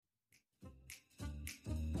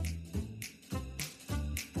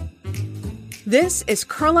This is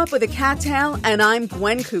Curl Up with a Cattail, and I'm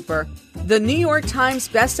Gwen Cooper, the New York Times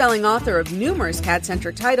bestselling author of numerous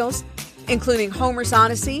cat-centric titles, including Homer's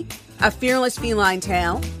Odyssey, A Fearless Feline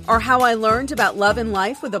Tale, or How I Learned About Love and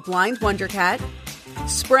Life with a Blind Wonder Cat,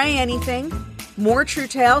 Spray Anything, More True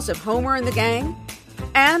Tales of Homer and the Gang,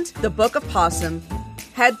 and The Book of Possum,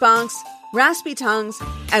 Head Bonks, Raspy Tongues,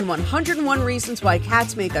 and 101 Reasons Why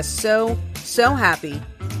Cats Make Us So happy.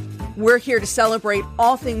 We're here to celebrate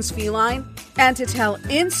all things feline and to tell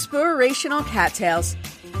inspirational cat tales.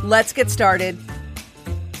 Let's get started.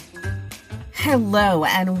 Hello,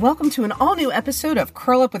 and welcome to an all-new episode of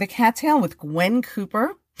Curl Up with a Cattail with Gwen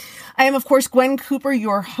Cooper. I am, of course, Gwen Cooper,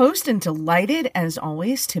 your host, and delighted, as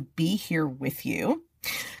always, to be here with you.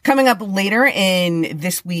 Coming up later in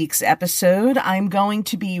this week's episode, I'm going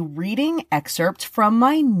to be reading excerpts from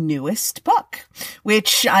my newest book,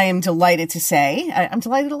 which I am delighted to say, I'm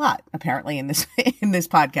delighted a lot, apparently, in this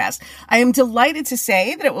podcast. I am delighted to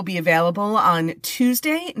say that it will be available on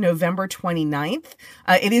Tuesday, November 29th.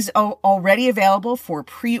 It is already available for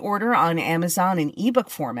pre-order on Amazon in ebook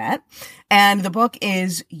format. And the book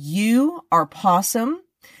is You Are Possum: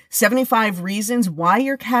 75 Reasons Why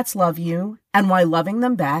Your Cats Love You and Why Loving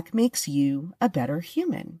Them Back Makes You a Better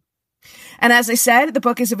Human. And as I said, the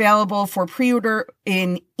book is available for pre-order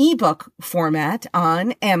in ebook format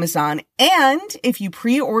on Amazon. And if you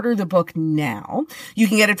pre-order the book now, you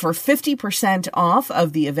can get it for 50% off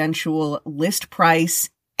of the eventual list price,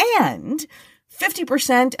 and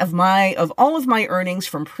 50% of all of my earnings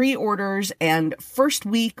from pre-orders and first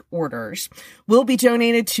week orders will be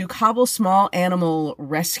donated to Cobble Small Animal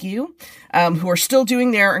Rescue, who are still doing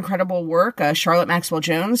their incredible work. Charlotte Maxwell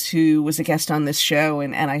Jones, who was a guest on this show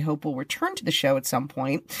and I hope will return to the show at some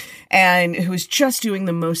point, and who is just doing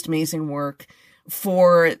the most amazing work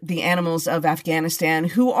for the animals of Afghanistan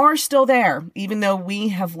who are still there, even though we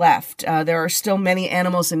have left. There are still many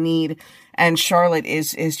animals in need, and Charlotte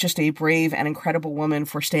is just a brave and incredible woman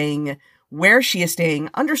for staying where she is staying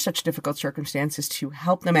under such difficult circumstances to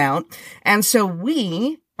help them out. And so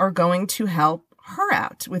we are going to help her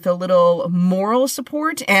out with a little moral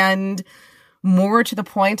support and, more to the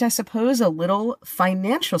point, I suppose, a little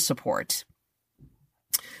financial support.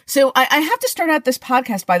 So I have to start out this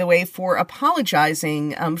podcast, by the way, for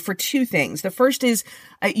apologizing for two things. The first is,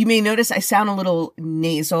 you may notice I sound a little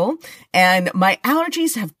nasal, and my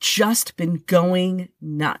allergies have just been going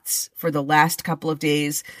nuts for the last couple of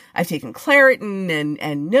days. I've taken Claritin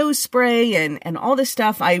and nose spray and all this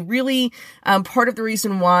stuff. I really, part of the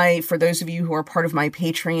reason why, for those of you who are part of my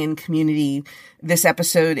Patreon community, this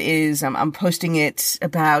episode is, I'm posting it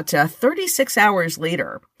about 36 hours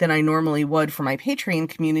later than I normally would for my Patreon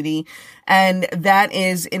community. And that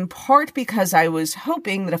is in part because I was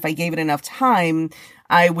hoping that if I gave it enough time,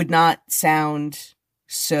 I would not sound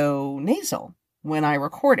so nasal when I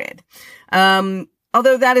recorded. Although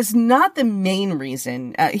that is not the main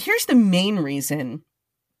reason. Here's the main reason.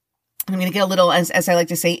 I'm going to get a little, as I like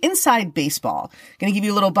to say, inside baseball. I'm going to give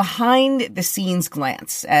you a little behind the scenes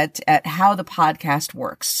glance at how the podcast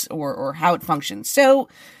works or how it functions. So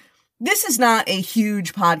this is not a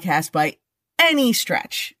huge podcast by any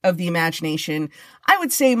stretch of the imagination. I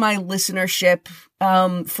would say my listenership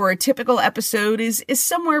for a typical episode is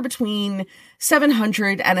somewhere between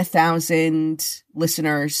 700 and 1,000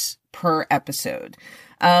 listeners per episode.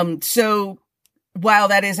 So while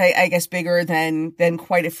that is, I guess, bigger than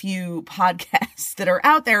quite a few podcasts that are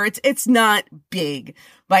out there, it's not big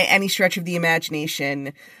by any stretch of the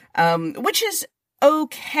imagination, which is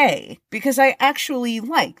okay, because I actually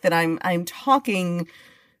like that I'm talking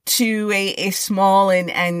to a small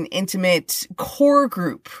and intimate core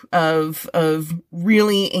group of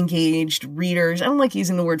really engaged readers. I don't like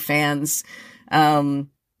using the word fans,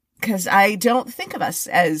 because I don't think of us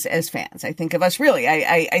as fans. I think of us really.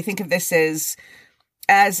 I think of this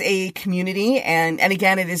as a community, and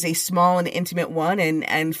again, it is a small and intimate one.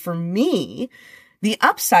 And for me, the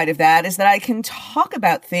upside of that is that I can talk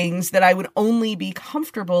about things that I would only be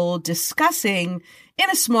comfortable discussing in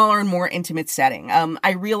a smaller and more intimate setting.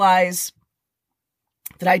 I realize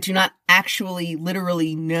that I do not actually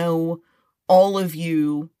literally know all of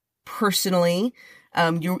you personally.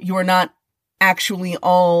 You are not actually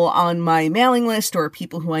all on my mailing list or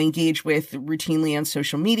people who I engage with routinely on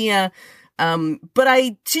social media. But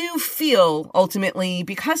I do feel ultimately,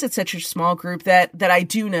 because it's such a small group, that I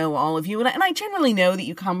do know all of you. And I generally know that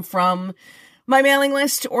you come from my mailing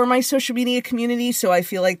list or my social media community. So I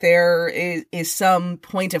feel like there is some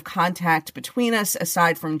point of contact between us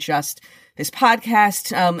aside from just this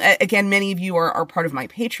podcast. Again, many of you are part of my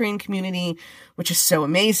Patreon community, which is so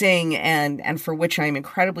amazing and for which I am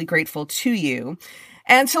incredibly grateful to you.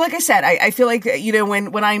 And so, like I said, I feel like,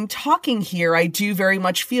 when I'm talking here, I do very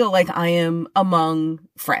much feel like I am among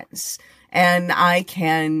friends and I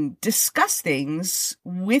can discuss things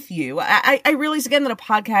with you. I realize again that a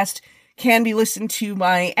podcast can be listened to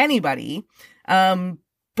by anybody.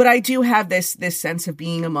 But I do have this sense of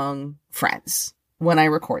being among friends when I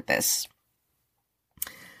record this.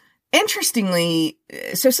 Interestingly,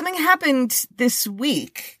 so something happened this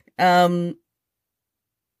week. That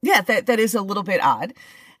is a little bit odd.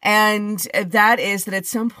 And that is that at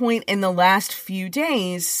some point in the last few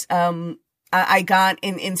days, I got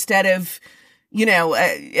instead of, in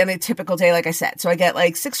a typical day, like I said, so I get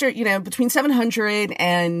like between 700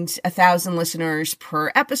 and 1,000 listeners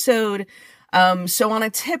per episode. So on a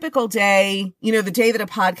typical day, the day that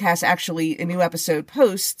a new episode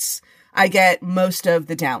posts, I get most of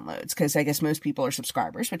the downloads because I guess most people are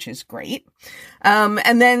subscribers, which is great.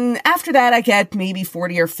 And then after that, I get maybe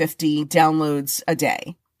 40 or 50 downloads a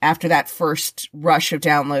day after that first rush of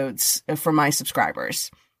downloads from my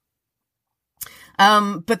subscribers.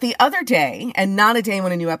 But the other day, and not a day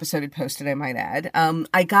when a new episode had posted, I might add,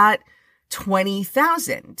 I got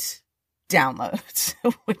 20,000 downloads,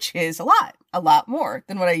 which is a lot more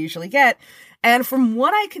than what I usually get. And from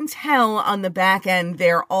what I can tell on the back end,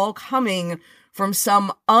 they're all coming from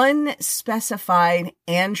some unspecified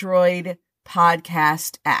Android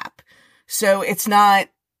podcast app. So it's not,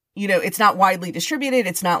 it's not widely distributed.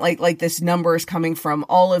 It's not like this number is coming from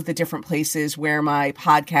all of the different places where my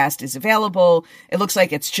podcast is available. It looks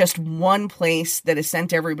like it's just one place that has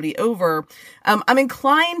sent everybody over. I'm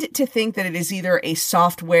inclined to think that it is either a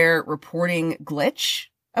software reporting glitch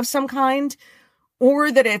of some kind,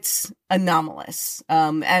 or that it's anomalous.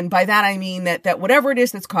 And by that, I mean that whatever it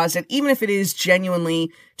is that's caused it, even if it is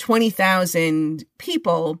genuinely 20,000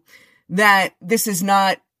 people, that this is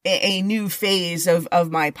not a new phase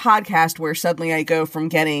of my podcast where suddenly I go from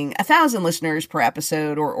getting 1,000 listeners per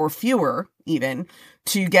episode or fewer even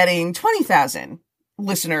to getting 20,000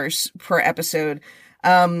 listeners per episode.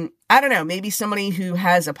 I don't know, maybe somebody who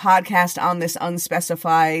has a podcast on this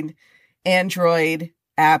unspecified Android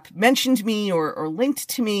app mentioned me or linked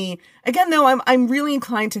to me. Again, though, I'm really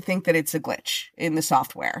inclined to think that it's a glitch in the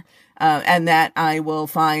software, and that I will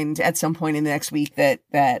find at some point in the next week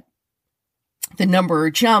that the number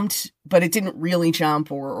jumped, but it didn't really jump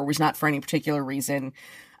or was not for any particular reason.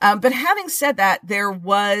 But having said that, there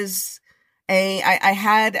was I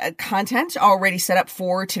had a content already set up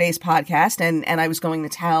for today's podcast, and I was going to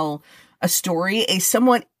tell a story, a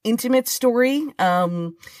somewhat intimate story,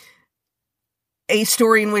 a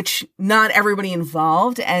story in which not everybody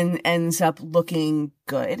involved ends up looking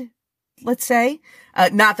good, let's say.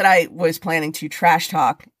 Not that I was planning to trash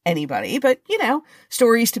talk anybody, but,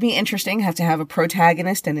 stories to be interesting have to have a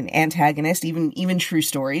protagonist and an antagonist, even true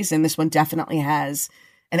stories. And this one definitely has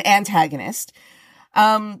an antagonist.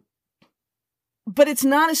 But it's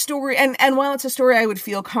not a story. And while it's a story I would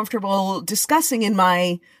feel comfortable discussing in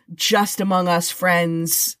my just among us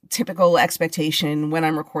friends typical expectation when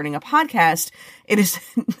I'm recording a podcast, it is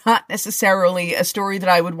not necessarily a story that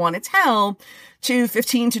I would want to tell to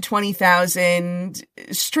 15 to 20,000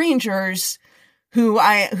 strangers where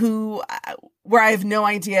I have no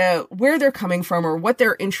idea where they're coming from or what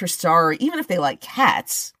their interests are, even if they like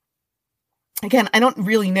cats. Again, I don't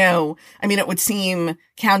really know. I mean, it would seem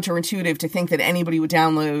counterintuitive to think that anybody would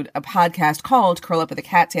download a podcast called Curl Up with a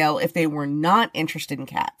Cattail if they were not interested in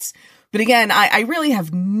cats. But again, I really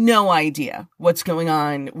have no idea what's going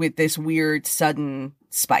on with this weird sudden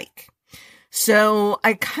spike. So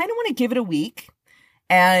I kind of want to give it a week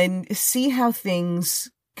and see how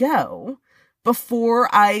things go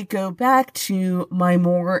before I go back to my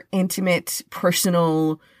more intimate,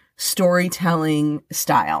 personal storytelling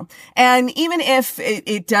style. And even if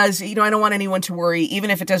it does, I don't want anyone to worry,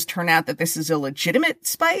 even if it does turn out that this is a legitimate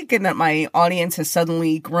spike and that my audience has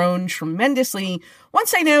suddenly grown tremendously,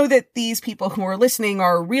 once I know that these people who are listening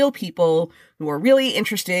are real people who are really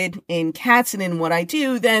interested in cats and in what I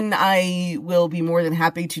do, then I will be more than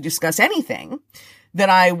happy to discuss anything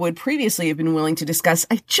that I would previously have been willing to discuss.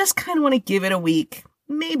 I just kind of want to give it a week,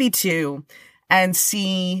 maybe two, and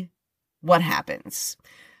see what happens.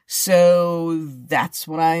 So that's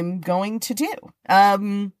what I'm going to do.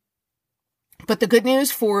 But the good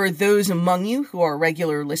news for those among you who are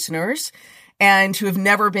regular listeners and who have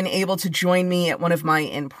never been able to join me at one of my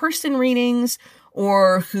in-person readings,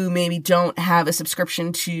 or who maybe don't have a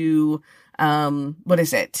subscription to,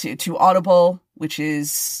 to Audible, which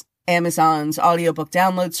is Amazon's audiobook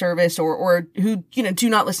download service, or who, do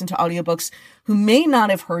not listen to audiobooks, who may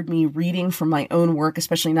not have heard me reading from my own work,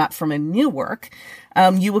 especially not from a new work.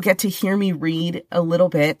 You will get to hear me read a little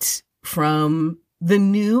bit from the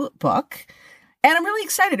new book. And I'm really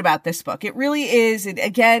excited about this book. It really is. It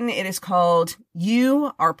is called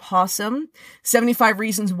You Are Pawsome, 75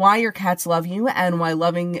 Reasons Why Your Cats Love You and Why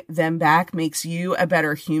Loving Them Back Makes You a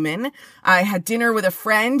Better Human. I had dinner with a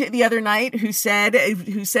friend the other night who said,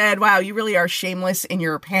 wow, you really are shameless in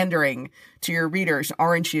your pandering to your readers,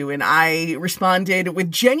 aren't you? And I responded with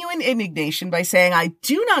genuine indignation by saying, I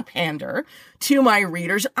do not pander to my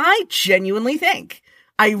readers. I genuinely think,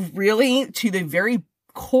 I really, to the very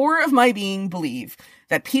core of my being, believe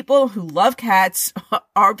that people who love cats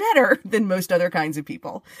are better than most other kinds of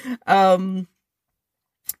people. And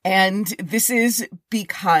this is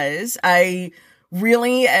because I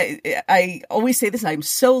always say this, I'm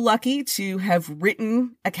so lucky to have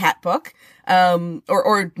written a cat book,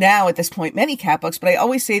 or now at this point, many cat books, but I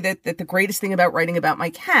always say that the greatest thing about writing about my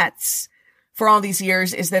cats for all these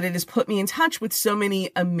years is that it has put me in touch with so many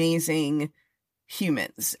amazing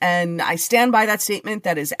humans. And I stand by that statement.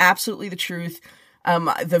 That is absolutely the truth.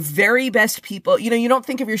 The very best people, you don't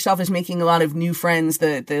think of yourself as making a lot of new friends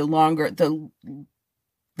the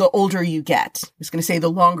older you get. I was going to say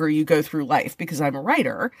the longer you go through life, because I'm a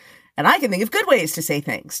writer and I can think of good ways to say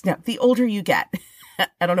things. Now, the older you get,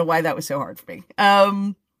 I don't know why that was so hard for me.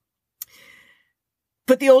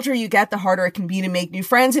 But the older you get, the harder it can be to make new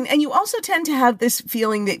friends. And you also tend to have this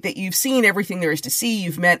feeling that you've seen everything there is to see.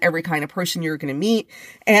 You've met every kind of person you're going to meet.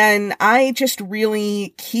 And I just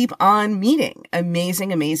really keep on meeting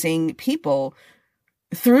amazing, amazing people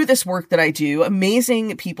through this work that I do.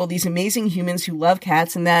 Amazing people, these amazing humans who love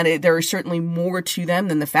cats, and that there is certainly more to them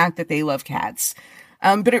than the fact that they love cats.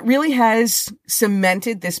 But it really has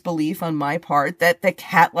cemented this belief on my part that the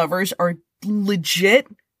cat lovers are legit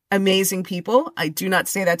amazing people. I do not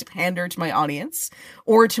say that to pander to my audience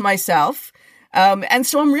or to myself. And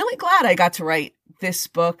so I'm really glad I got to write this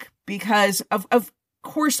book because of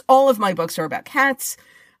course, all of my books are about cats,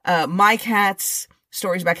 my cats,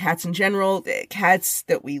 stories about cats in general, cats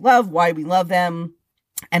that we love, why we love them.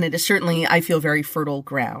 And it is certainly, I feel, very fertile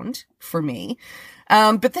ground for me.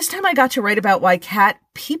 But this time I got to write about why cat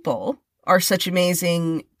people are such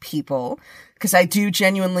amazing people, because I do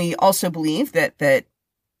genuinely also believe that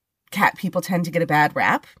cat people tend to get a bad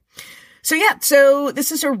rap. So this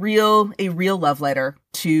is a real love letter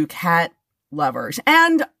to cat lovers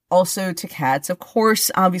and also to cats. Of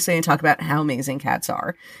course, obviously I talk about how amazing cats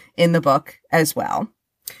are in the book as well.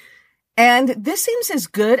 And this seems as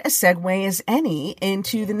good a segue as any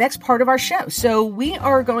into the next part of our show. So we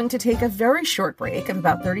are going to take a very short break of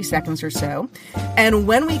about 30 seconds or so. And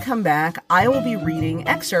when we come back, I will be reading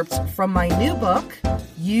excerpts from my new book,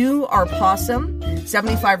 You Are Pawsome,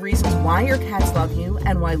 75 Reasons Why Your Cats Love You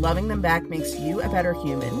and Why Loving Them Back Makes You a Better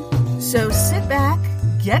Human. So sit back,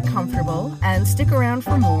 get comfortable, and stick around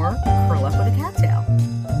for more Curl Up with a Cattail.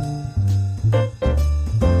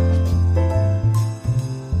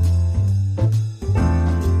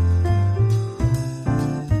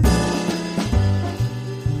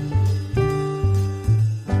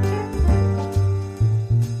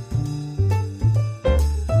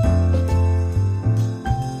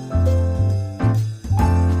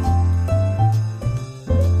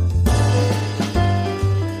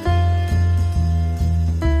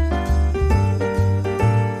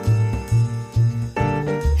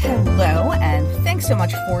 So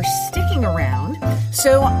much for sticking around.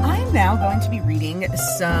 So I'm now going to be reading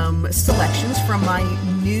some selections from my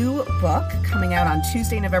new book coming out on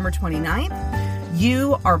Tuesday, November 29th.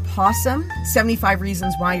 You Are Pawsome, 75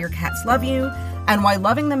 Reasons Why Your Cats Love You and Why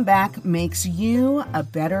Loving Them Back Makes You a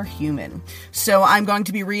Better Human. So I'm going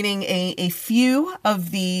to be reading a few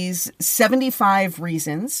of these 75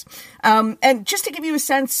 reasons. And just to give you a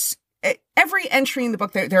sense, every entry in the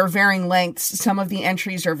book, there are varying lengths. Some of the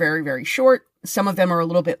entries are very, very short. Some of them are a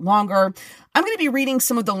little bit longer. I'm going to be reading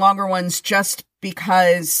some of the longer ones just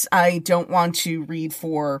because I don't want to read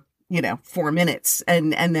for, 4 minutes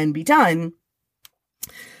and then be done.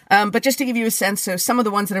 But just to give you a sense, so some of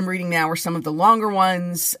the ones that I'm reading now are some of the longer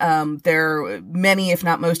ones. Many, if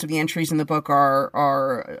not most of the entries in the book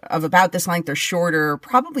are of about this length. They're shorter.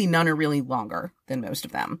 Probably none are really longer than most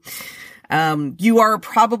of them. You are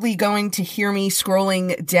probably going to hear me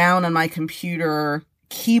scrolling down on my computer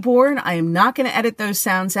keyboard. I am not going to edit those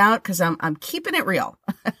sounds out because I'm keeping it real.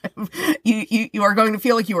 You are going to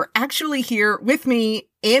feel like you are actually here with me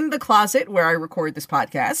in the closet where I record this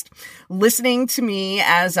podcast, listening to me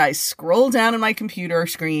as I scroll down on my computer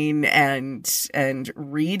screen and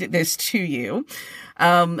read this to you.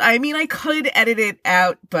 I mean, I could edit it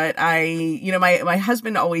out, but my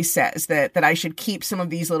husband always says that I should keep some of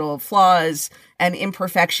these little flaws and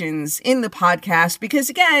imperfections in the podcast because,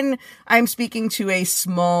 again, I'm speaking to a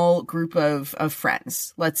small group of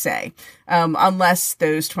friends, let's say, unless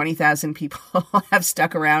those 20,000 people have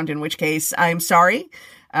stuck around, in which case I'm sorry.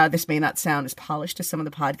 This may not sound as polished as some of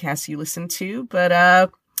the podcasts you listen to,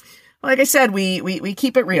 but like I said, we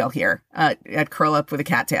keep it real here at Curl Up with a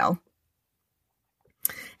Cattail.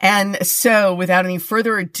 And so, without any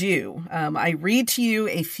further ado, I read to you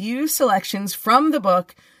a few selections from the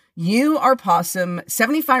book, You Are Possum,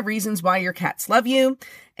 75 Reasons Why Your Cats Love You,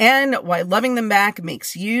 and Why Loving Them Back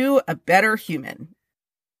Makes You a Better Human.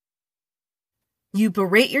 You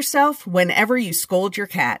berate yourself whenever you scold your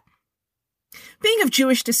cat. Being of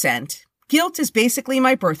Jewish descent, guilt is basically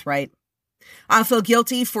my birthright. I'll feel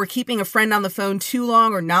guilty for keeping a friend on the phone too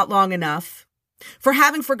long or not long enough, for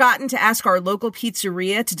having forgotten to ask our local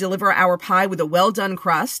pizzeria to deliver our pie with a well-done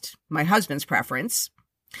crust, my husband's preference,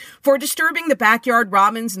 for disturbing the backyard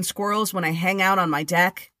robins and squirrels when I hang out on my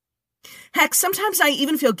deck. Heck, sometimes I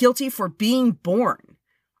even feel guilty for being born.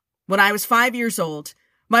 When I was 5 years old,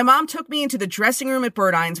 my mom took me into the dressing room at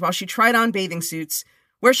Burdines while she tried on bathing suits,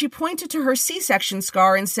 where she pointed to her C-section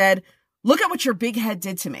scar and said, "Look at what your big head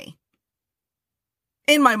did to me."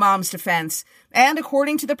 In my mom's defense, and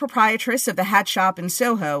according to the proprietress of the hat shop in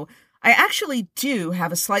Soho, I actually do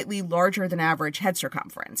have a slightly larger than average head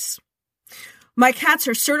circumference. My cats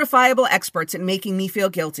are certifiable experts at making me feel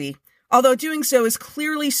guilty, although doing so is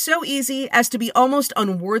clearly so easy as to be almost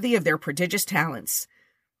unworthy of their prodigious talents.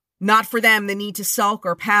 Not for them the need to sulk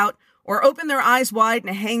or pout, or open their eyes wide in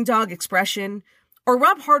a hangdog expression, or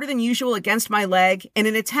rub harder than usual against my leg in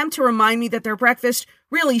an attempt to remind me that their breakfast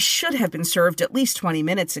really should have been served at least 20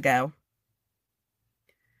 minutes ago.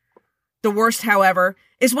 The worst, however,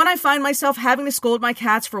 is when I find myself having to scold my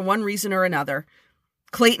cats for one reason or another.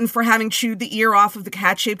 Clayton for having chewed the ear off of the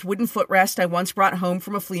cat-shaped wooden footrest I once brought home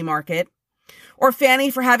from a flea market, or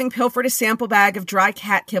Fanny for having pilfered a sample bag of dry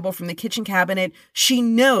cat kibble from the kitchen cabinet she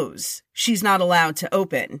knows she's not allowed to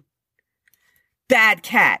open. Bad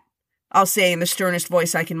cat, I'll say in the sternest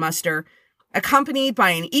voice I can muster, accompanied by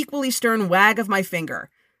an equally stern wag of my finger.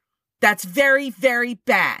 That's very, very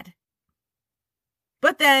bad.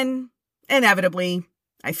 But then, inevitably,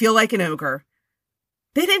 I feel like an ogre.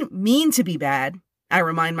 They didn't mean to be bad, I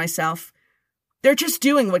remind myself. They're just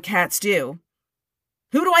doing what cats do.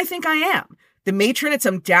 Who do I think I am? The matron at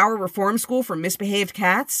some dour reform school for misbehaved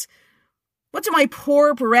cats? What do my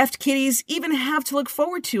poor, bereft kitties even have to look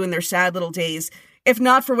forward to in their sad little days, if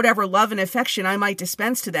not for whatever love and affection I might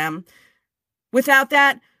dispense to them? Without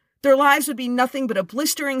that, their lives would be nothing but a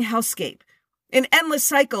blistering hellscape, an endless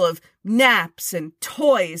cycle of naps and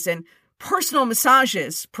toys and personal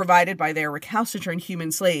massages provided by their recalcitrant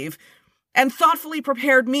human slave, and thoughtfully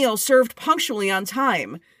prepared meals served punctually on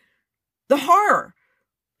time. The horror!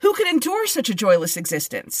 Who could endure such a joyless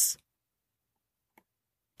existence?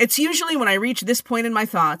 It's usually when I reach this point in my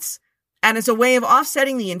thoughts, and as a way of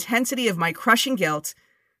offsetting the intensity of my crushing guilt,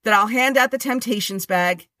 that I'll hand out the temptations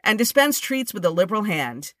bag and dispense treats with a liberal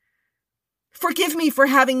hand. "Forgive me for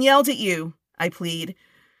having yelled at you," I plead.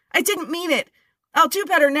 "I didn't mean it. I'll do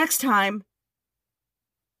better next time."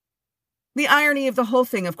 The irony of the whole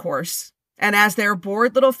thing, of course, and as their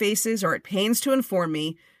bored little faces are at pains to inform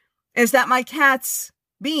me, is that my cats,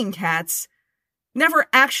 being cats, never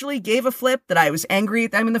actually gave a flip that I was angry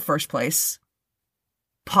at them in the first place.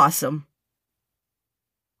 Possum.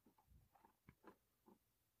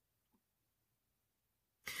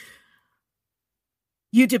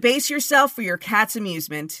 You debase yourself for your cat's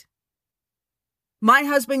amusement. My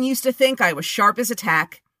husband used to think I was sharp as a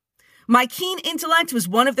tack. My keen intellect was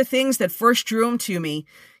one of the things that first drew him to me,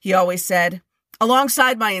 he always said,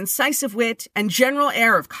 alongside my incisive wit and general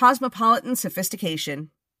air of cosmopolitan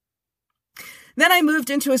sophistication. Then I moved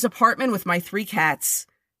into his apartment with my 3 cats.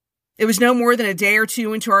 It was no more than a day or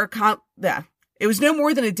two into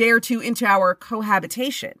our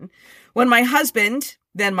cohabitation when my husband,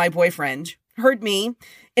 then my boyfriend, heard me,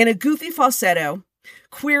 in a goofy falsetto,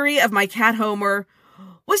 query of my cat Homer,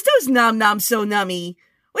 "Was those nom-noms so nummy?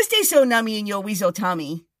 Was they so nummy in your weasel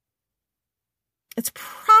tummy?" It's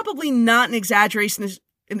probably not an exaggeration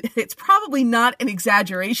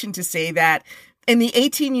to say that in the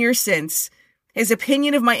 18 years since, his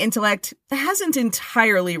opinion of my intellect hasn't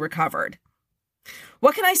entirely recovered.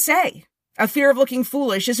 What can I say? A fear of looking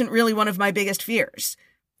foolish isn't really one of my biggest fears.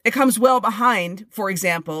 It comes well behind, for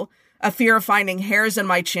example, a fear of finding hairs on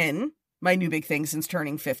my chin, my new big thing since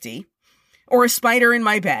turning 50, or a spider in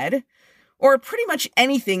my bed, or pretty much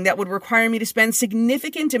anything that would require me to spend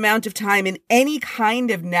significant amount of time in any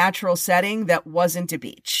kind of natural setting that wasn't a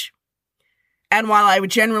beach. And while I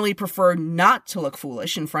would generally prefer not to look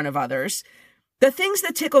foolish in front of others, the things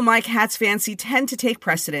that tickle my cat's fancy tend to take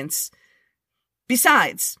precedence.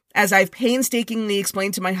 Besides, as I've painstakingly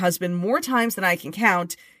explained to my husband more times than I can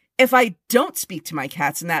count, if I don't speak to my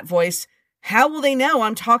cats in that voice, how will they know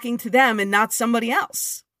I'm talking to them and not somebody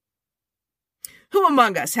else? Who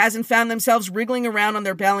among us hasn't found themselves wriggling around on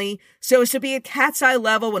their belly so as to be at cat's eye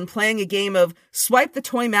level when playing a game of swipe the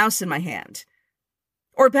toy mouse in my hand?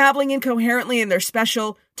 Or babbling incoherently in their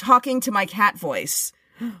special talking to my cat voice.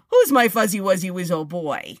 Who's my fuzzy wuzzy whizzle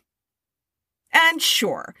boy? And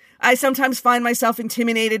sure, I sometimes find myself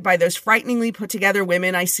intimidated by those frighteningly put together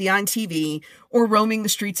women I see on TV or roaming the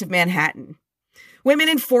streets of Manhattan. Women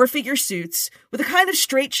in four-figure suits with a kind of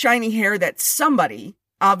straight, shiny hair that somebody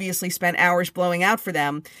obviously spent hours blowing out for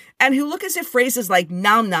them, and who look as if phrases like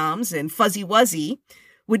nom-noms and fuzzy wuzzy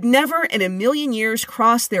would never in a million years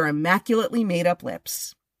cross their immaculately made-up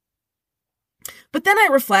lips. But then I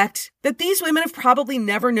reflect that these women have probably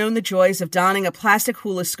never known the joys of donning a plastic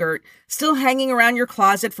hula skirt still hanging around your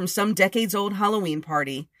closet from some decades-old Halloween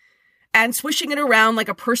party, and swishing it around like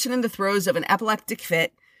a person in the throes of an epileptic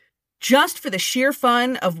fit, just for the sheer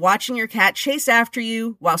fun of watching your cat chase after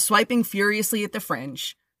you while swiping furiously at the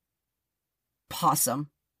fringe. Possum.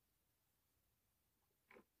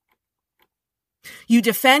 You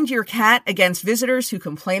defend your cat against visitors who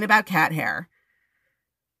complain about cat hair.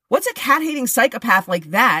 What's a cat-hating psychopath like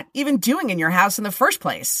that even doing in your house in the first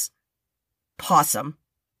place? Possum.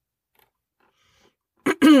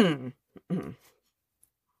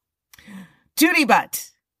 Duty butt.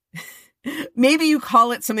 Maybe you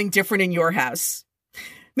call it something different in your house.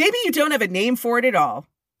 Maybe you don't have a name for it at all.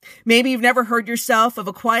 Maybe you've never heard yourself of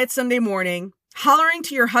a quiet Sunday morning, hollering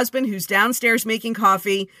to your husband who's downstairs making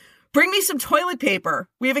coffee, "Bring me some toilet paper.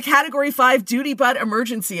 We have a Category 5 duty butt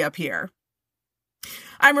emergency up here."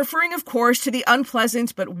 I'm referring, of course, to the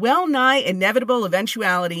unpleasant but well-nigh inevitable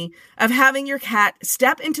eventuality of having your cat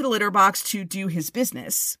step into the litter box to do his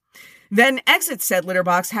business, then exit said litter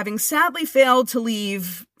box having sadly failed to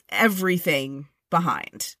leave everything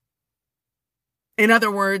behind. In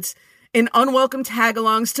other words, an unwelcome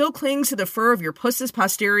tag-along still clings to the fur of your puss's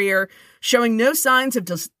posterior, showing no signs of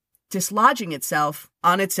dislodging itself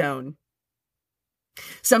on its own.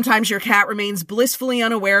 Sometimes your cat remains blissfully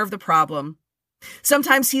unaware of the problem.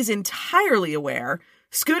 Sometimes he's entirely aware,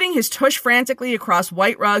 scooting his tush frantically across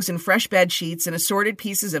white rugs and fresh bed sheets and assorted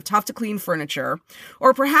pieces of tough-to-clean furniture,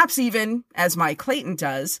 or perhaps even, as my Clayton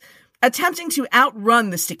does, attempting to outrun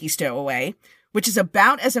the sticky stowaway, which is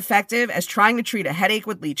about as effective as trying to treat a headache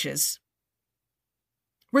with leeches.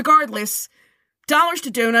 Regardless, dollars to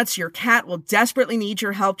donuts, your cat will desperately need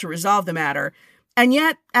your help to resolve the matter, and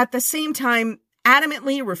yet, at the same time,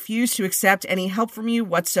 adamantly refuse to accept any help from you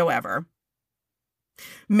whatsoever.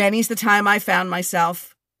 Many's the time I found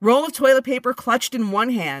myself, roll of toilet paper clutched in one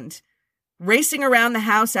hand, racing around the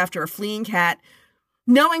house after a fleeing cat,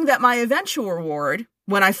 knowing that my eventual reward,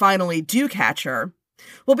 when I finally do catch her,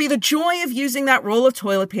 will be the joy of using that roll of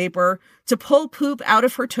toilet paper to pull poop out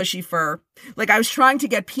of her tushy fur, like I was trying to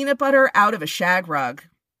get peanut butter out of a shag rug.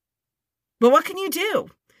 But what can you do?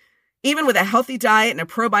 Even with a healthy diet and a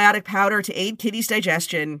probiotic powder to aid kitty's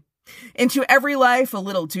digestion, into every life a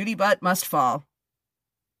little duty butt must fall.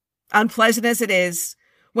 Unpleasant as it is,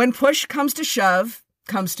 when push comes to shove,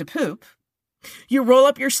 comes to poop, you roll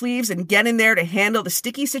up your sleeves and get in there to handle the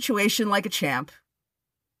sticky situation like a champ.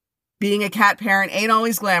 Being a cat parent ain't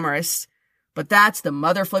always glamorous, but that's the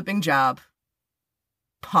mother-flipping job.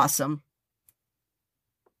 Possum.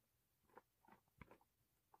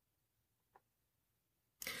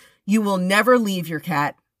 You will never leave your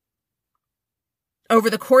cat. Over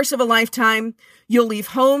the course of a lifetime, you'll leave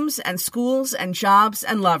homes and schools and jobs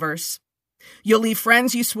and lovers. You'll leave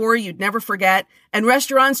friends you swore you'd never forget, and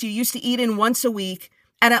restaurants you used to eat in once a week,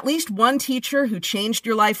 and at least one teacher who changed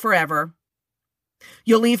your life forever.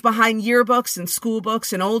 You'll leave behind yearbooks and school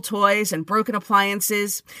books and old toys and broken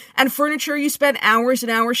appliances and furniture you spent hours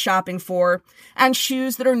and hours shopping for and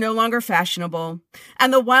shoes that are no longer fashionable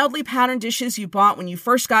and the wildly patterned dishes you bought when you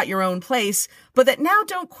first got your own place but that now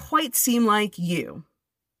don't quite seem like you.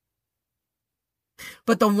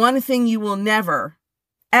 But the one thing you will never,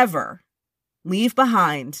 ever leave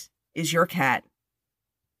behind is your cat.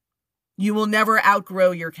 You will never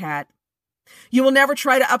outgrow your cat. You will never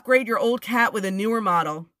try to upgrade your old cat with a newer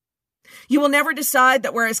model. You will never decide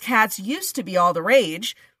that whereas cats used to be all the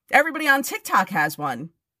rage, everybody on TikTok has one.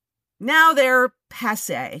 Now they're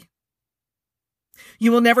passé.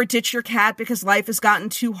 You will never ditch your cat because life has gotten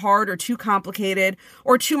too hard or too complicated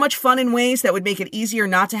or too much fun in ways that would make it easier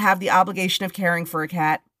not to have the obligation of caring for a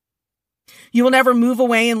cat. You will never move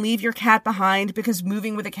away and leave your cat behind because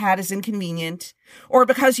moving with a cat is inconvenient, or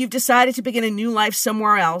because you've decided to begin a new life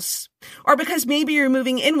somewhere else, or because maybe you're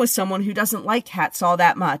moving in with someone who doesn't like cats all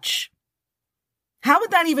that much. How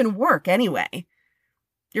would that even work anyway?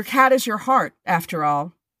 Your cat is your heart, after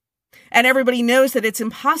all. And everybody knows that it's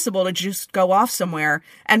impossible to just go off somewhere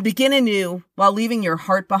and begin anew while leaving your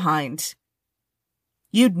heart behind.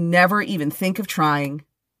 You'd never even think of trying.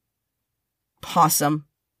 Possum.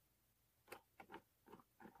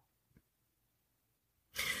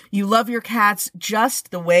 You love your cats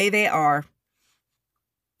just the way they are.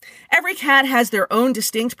 Every cat has their own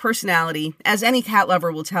distinct personality, as any cat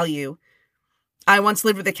lover will tell you. I once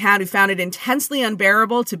lived with a cat who found it intensely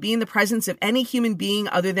unbearable to be in the presence of any human being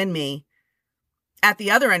other than me. At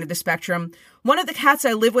the other end of the spectrum, one of the cats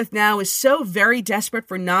I live with now is so very desperate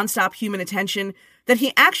for nonstop human attention that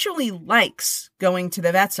he actually likes going to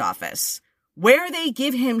the vet's office, where they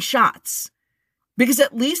give him shots, because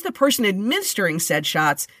at least the person administering said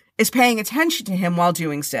shots is paying attention to him while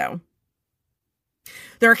doing so.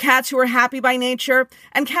 There are cats who are happy by nature,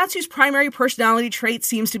 and cats whose primary personality trait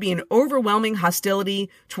seems to be an overwhelming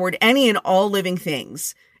hostility toward any and all living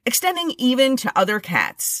things, extending even to other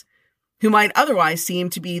cats, who might otherwise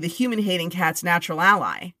seem to be the human-hating cat's natural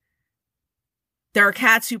ally. There are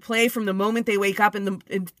cats who play from the moment they wake up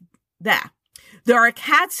There are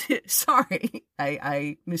cats who, sorry,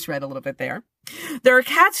 I misread a little bit there. There are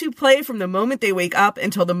cats who play from the moment they wake up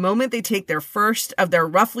until the moment they take their first of their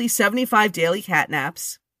roughly 75 daily cat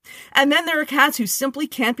naps. And then there are cats who simply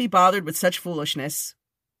can't be bothered with such foolishness.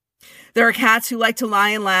 There are cats who like to lie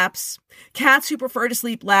in laps, cats who prefer to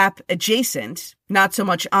sleep lap adjacent, not so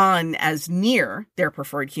much on as near their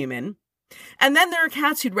preferred human. And then there are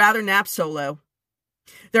cats who'd rather nap solo.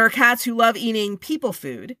 There are cats who love eating people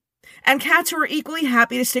food, and cats who are equally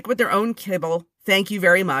happy to stick with their own kibble, thank you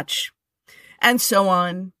very much. And so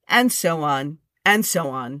on, and so on, and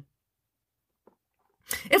so on.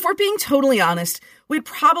 If we're being totally honest, we'd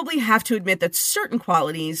probably have to admit that certain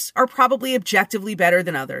qualities are probably objectively better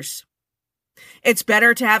than others. It's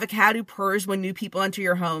better to have a cat who purrs when new people enter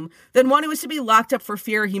your home than one who is to be locked up for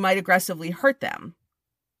fear he might aggressively hurt them.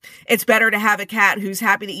 It's better to have a cat who's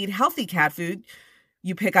happy to eat healthy cat food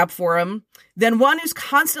you pick up for him than one who's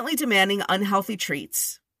constantly demanding unhealthy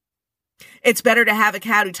treats. It's better to have a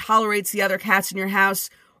cat who tolerates the other cats in your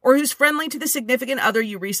house, or who's friendly to the significant other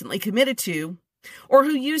you recently committed to, or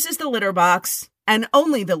who uses the litter box, and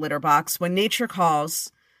only the litter box, when nature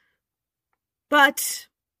calls. But,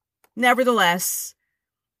 nevertheless,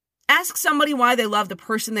 ask somebody why they love the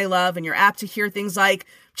person they love, and you're apt to hear things like,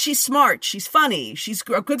 she's smart, she's funny, she's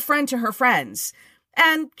a good friend to her friends.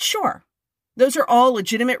 And sure, those are all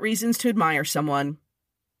legitimate reasons to admire someone.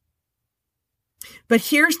 But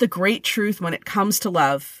here's the great truth when it comes to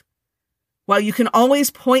love. While you can always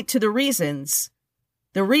point to the reasons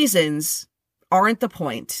aren't the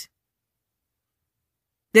point.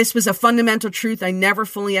 This was a fundamental truth I never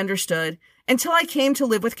fully understood until I came to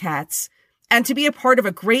live with cats and to be a part of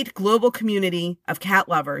a great global community of cat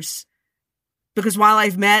lovers. Because while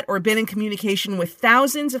I've met or been in communication with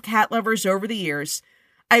thousands of cat lovers over the years,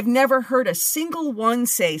 I've never heard a single one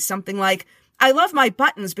say something like, I love my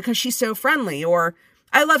Buttons because she's so friendly, or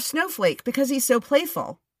I love Snowflake because he's so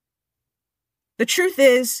playful. The truth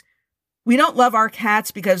is, we don't love our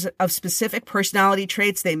cats because of specific personality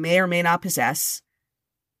traits they may or may not possess.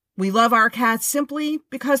 We love our cats simply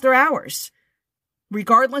because they're ours,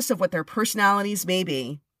 regardless of what their personalities may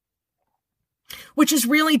be. Which is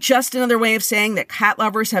really just another way of saying that cat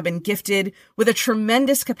lovers have been gifted with a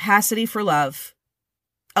tremendous capacity for love.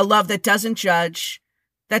 A love that doesn't judge,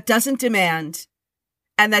 that doesn't demand,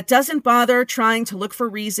 and that doesn't bother trying to look for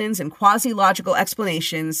reasons and quasi-logical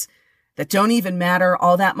explanations that don't even matter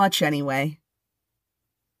all that much anyway.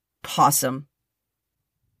 Possum.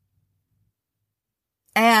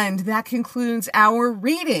 And that concludes our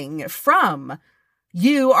reading from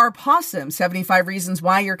You Are Possum, 75 Reasons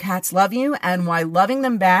Why Your Cats Love You and Why Loving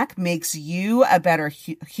Them Back Makes You a Better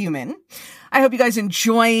Human. I hope you guys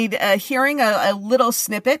enjoyed hearing a little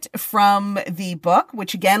snippet from the book,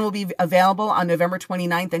 which again will be available on November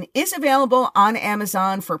 29th and is available on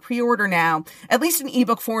Amazon for pre-order now, at least in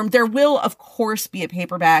ebook form. There will, of course, be a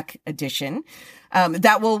paperback edition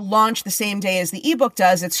that will launch the same day as the ebook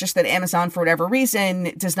does. It's just that Amazon, for whatever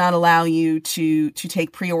reason, does not allow you to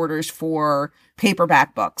take pre-orders for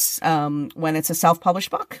paperback books when it's a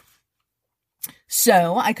self-published book.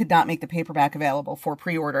 So I could not make the paperback available for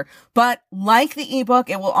pre-order. But like the ebook,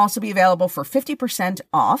 it will also be available for 50%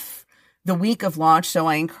 off the week of launch. So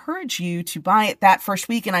I encourage you to buy it that first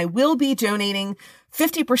week. And I will be donating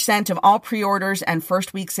 50% of all pre-orders and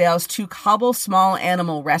first week sales to Cobble Small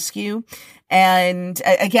Animal Rescue. And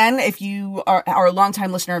again, if you are a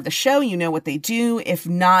longtime listener of the show, you know what they do. If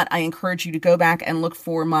not, I encourage you to go back and look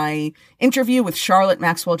for my interview with Charlotte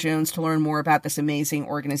Maxwell Jones to learn more about this amazing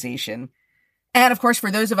organization. And of course,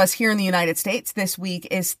 for those of us here in the United States, this week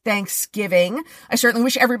is Thanksgiving. I certainly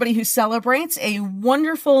wish everybody who celebrates a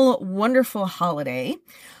wonderful, wonderful holiday.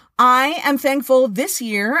 I am thankful this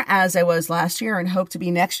year, as I was last year and hope to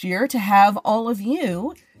be next year, to have all of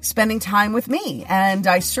you spending time with me. And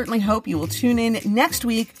I certainly hope you will tune in next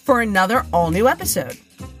week for another all-new episode.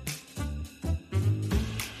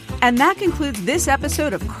 And that concludes this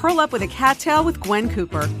episode of Curl Up with a Cattail with Gwen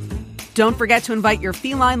Cooper. Don't forget to invite your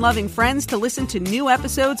feline-loving friends to listen to new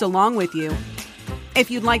episodes along with you.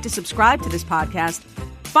 If you'd like to subscribe to this podcast,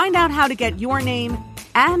 find out how to get your name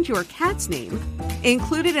and your cat's name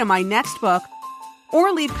included in my next book,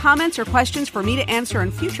 or leave comments or questions for me to answer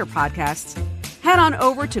in future podcasts, head on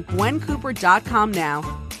over to gwencooper.com now.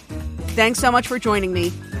 Thanks so much for joining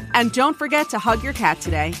me, and don't forget to hug your cat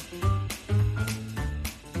today.